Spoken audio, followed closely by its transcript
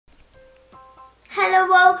Hello,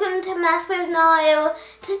 welcome to Maths with Nile.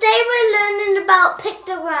 Today we're learning about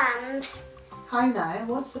pictograms. Hi Nile,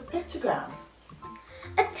 what's a pictogram?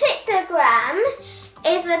 A pictogram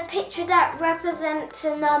is a picture that represents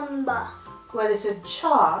a number. Well, it's a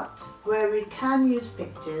chart where we can use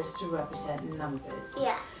pictures to represent numbers.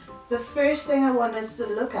 Yeah. The first thing I want us to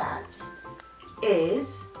look at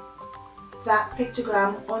is that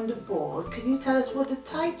pictogram on the board. Can you tell us what the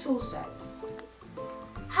title says?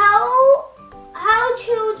 How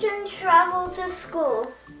children travel to school.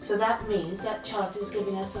 So that means that chart is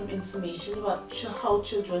giving us some information about how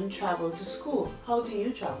children travel to school. How do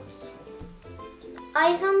you travel to school?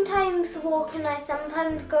 I sometimes walk and I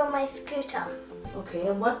sometimes go on my scooter. Okay,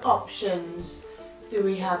 and what options do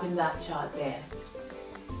we have in that chart there?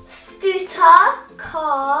 Scooter,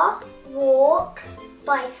 car, walk,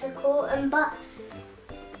 bicycle and bus.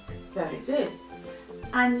 Very good.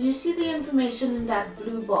 And you see the information in that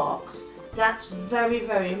blue box? That's very,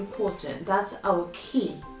 very important. That's our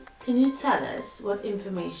key. Can you tell us what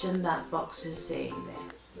information that box is saying there?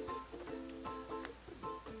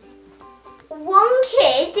 1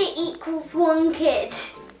 kid equals 1 kid.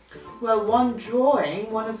 Well, one drawing,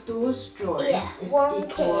 one of those drawings is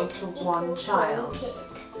equal to one child.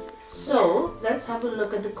 So, let's have a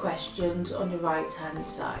look at the questions on the right hand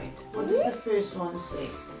side. What does the first one say?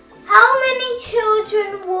 How many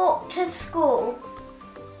children walk to school?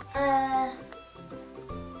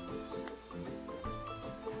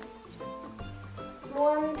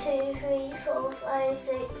 1, 2, 3, 4, 5,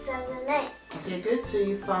 6, 7, 8. Okay, good. So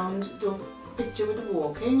you found the picture with the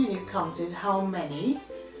walking and you counted how many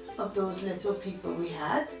of those little people we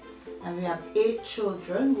had. And we have 8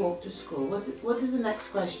 children walk to school. What does the next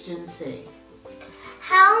question say?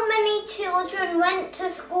 How many children went to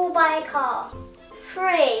school by car?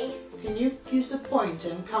 3. Can you use the pointer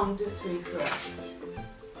and count the 3 for us?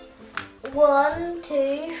 1,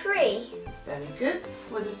 2, 3. Very good.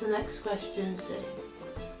 What does the next question say?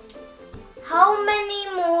 How many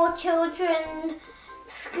more children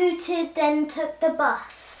scooted than took the bus?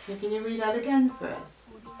 So can you read that again for us?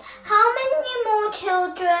 How many more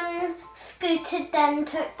children scooted than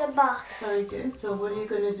took the bus? Very good. So what are you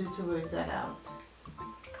going to do to work that out?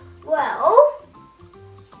 Well,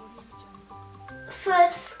 for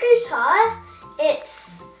scooter, it's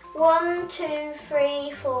 1, 2,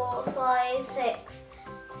 3, 4, 5, 6,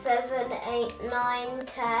 7, 8, 9,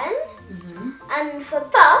 10. And for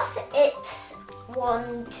bus, it's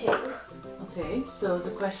 1, 2. Okay, so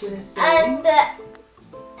the question is saying... And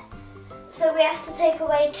so we have to take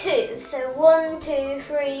away 2. So 1, 2,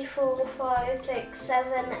 3, 4, 5, 6,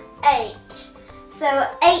 7, 8. So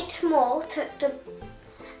 8 more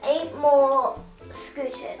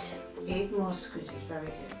scooted. 8 more scooted, very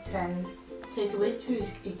good. 10, take away 2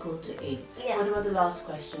 is equal to 8. Yeah. What about the last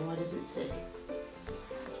question? What does it say?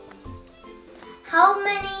 How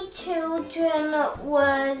many children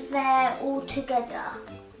were there altogether?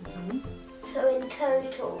 So in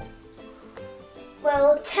total?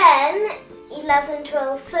 Well, 10, 11,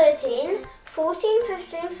 12, 13, 14,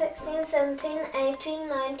 15, 16, 17, 18,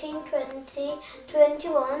 19, 20,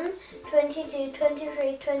 21, 22,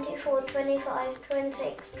 23, 24, 25,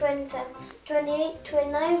 26, 27, 28,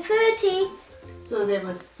 29, 30. So there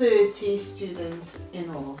were 30 students in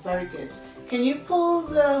all. Very good. Can you pull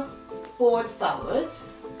the board forward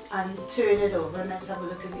and turn it over and let's have a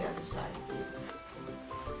look at the other side, please.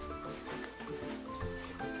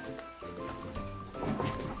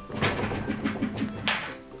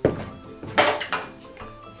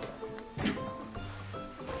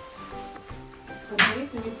 Okay,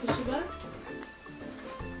 can you push it back?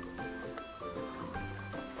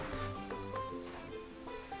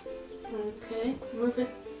 Okay, move it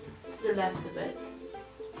to the left a bit.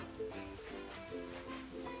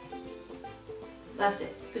 That's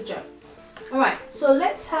it, good job. Alright, so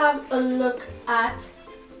let's have a look at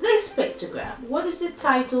this pictogram. What does the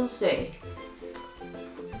title say?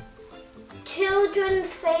 Children's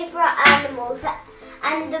favourite animals.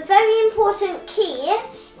 And the very important key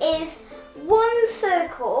is 1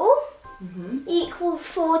 circle equals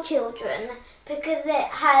 4 children because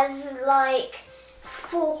it has like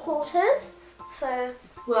 4 quarters. So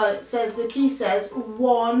well, it says, the key says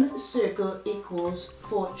 1 circle equals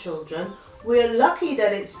 4 children. We're lucky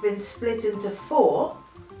that it's been split into 4.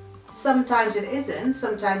 Sometimes it isn't.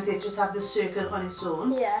 Sometimes they just have the circle on its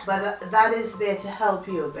own. Yeah. But that is there to help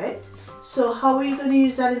you a bit. So how are you going to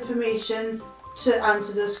use that information to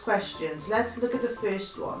answer those questions? Let's look at the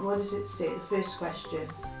first one. What does it say, the first question?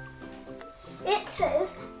 it says,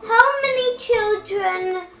 how many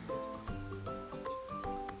children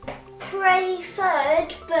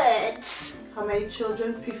preferred birds? How many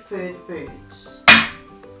children preferred birds?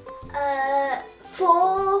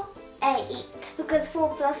 4, 8, because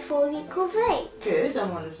 4 plus 4 equals 8. Good,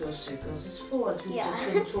 and one of those circles is 4, as we've just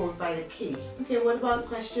been told by the key. Okay, what about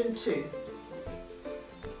question 2?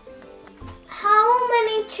 How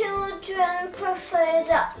many children preferred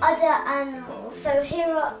other animals? So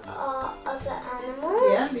here are other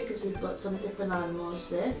animals. Yeah, because we've got some different animals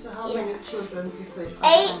there. So how many children preferred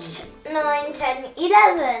other 8, animals? 9, 10,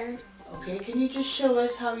 11. Okay, can you just show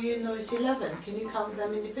us how you know it's 11? Can you count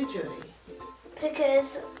them individually?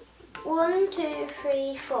 Because 1, 2,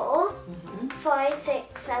 3, 4, 5,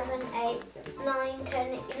 6, 7, 8, 9,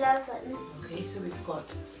 10, 11. Okay, so we've got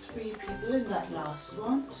 3 people in that last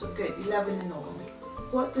one. So good, 11 in all.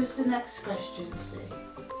 What does the next question say?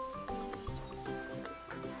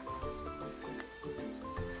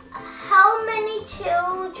 How many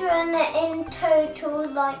children in total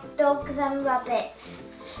like dogs and rabbits?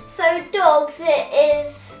 So dogs, it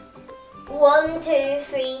is 1, 2,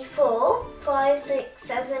 3, 4, 5, 6,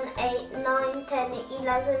 7, 8, 9, 10,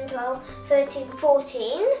 11, 12, 13,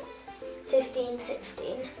 14, 15,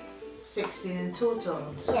 16. 16 in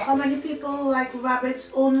total. So Yes. how many people like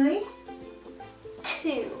rabbits only?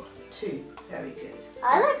 2. 2. Very good.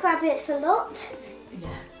 I like rabbits a lot. Yeah.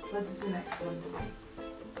 What does the next one say?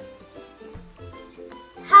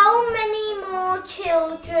 How many more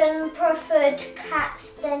children preferred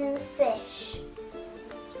cats than fish?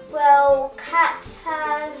 Well, cats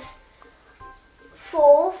has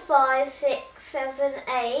 4, 5, 6, 7,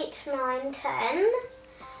 8, 9, 10.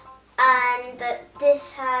 And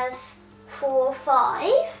this has 4,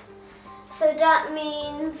 5. So that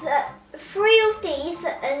means 3 of these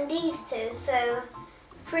and these 2. So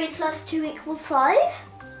 3 plus 2 equals 5.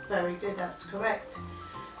 Very good, that's correct.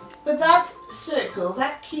 But that circle,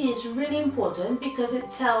 that key is really important because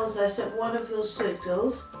it tells us that one of those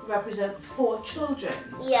circles represent 4 children.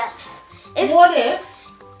 Yes. What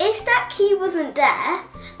if that key wasn't there,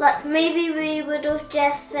 like maybe we would have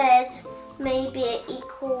just said maybe it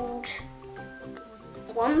equaled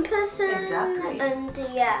 1 person. Exactly. And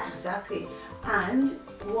yeah. Exactly. And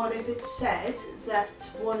what if it said that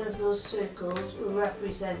one of those circles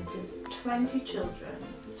represented 20 children?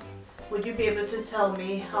 Would you be able to tell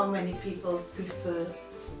me how many people prefer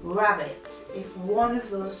rabbits if one of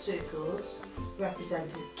those circles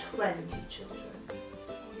represented 20 children?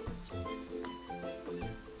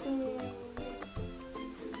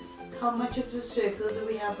 How much of the circle do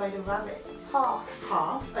we have by the rabbit? Half.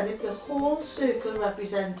 Half. And if the whole circle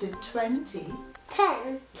represented 20?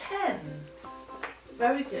 10. 10.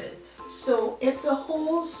 Very good. So if the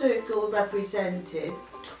whole circle represented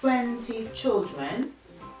 20 children,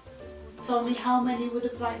 tell me how many would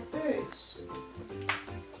have liked birds?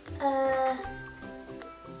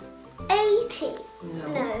 80.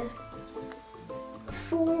 No.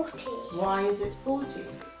 40. Why is it 40?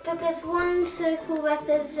 Because one circle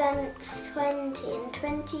represents 20 and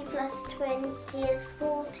 20 plus 20 is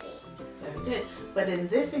 40. Very good. But in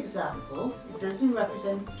this example, it doesn't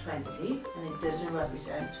represent 20 and it doesn't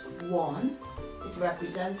represent 1. It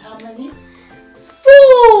represents how many?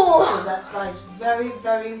 4! So that's why it's very,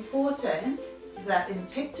 very important that in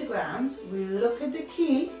pictograms we look at the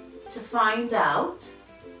key to find out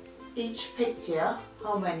each picture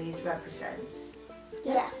how many it represents.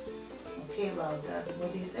 Yes? Okay, well done.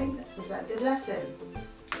 What do you think? Was that a good lesson?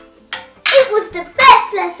 It was the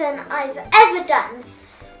best lesson I've ever done.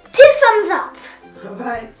 2 thumbs up.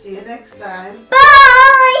 Alright, see you next time.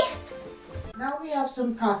 Bye! Now we have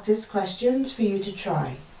some practice questions for you to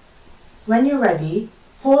try. When you're ready,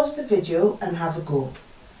 pause the video and have a go.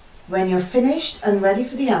 When you're finished and ready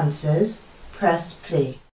for the answers, press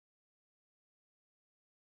play.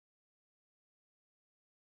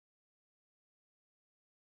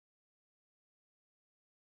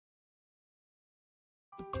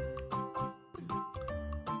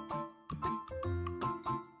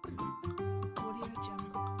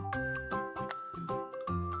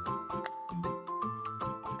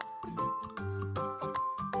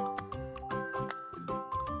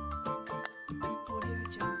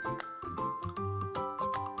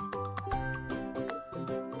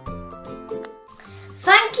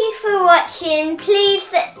 Thank you for watching. Please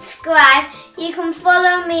subscribe. You can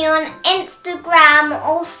follow me on Instagram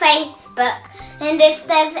or Facebook. And if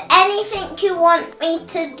there's anything you want me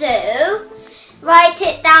to do, write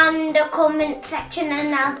it down in the comment section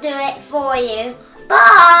and I'll do it for you.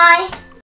 Bye!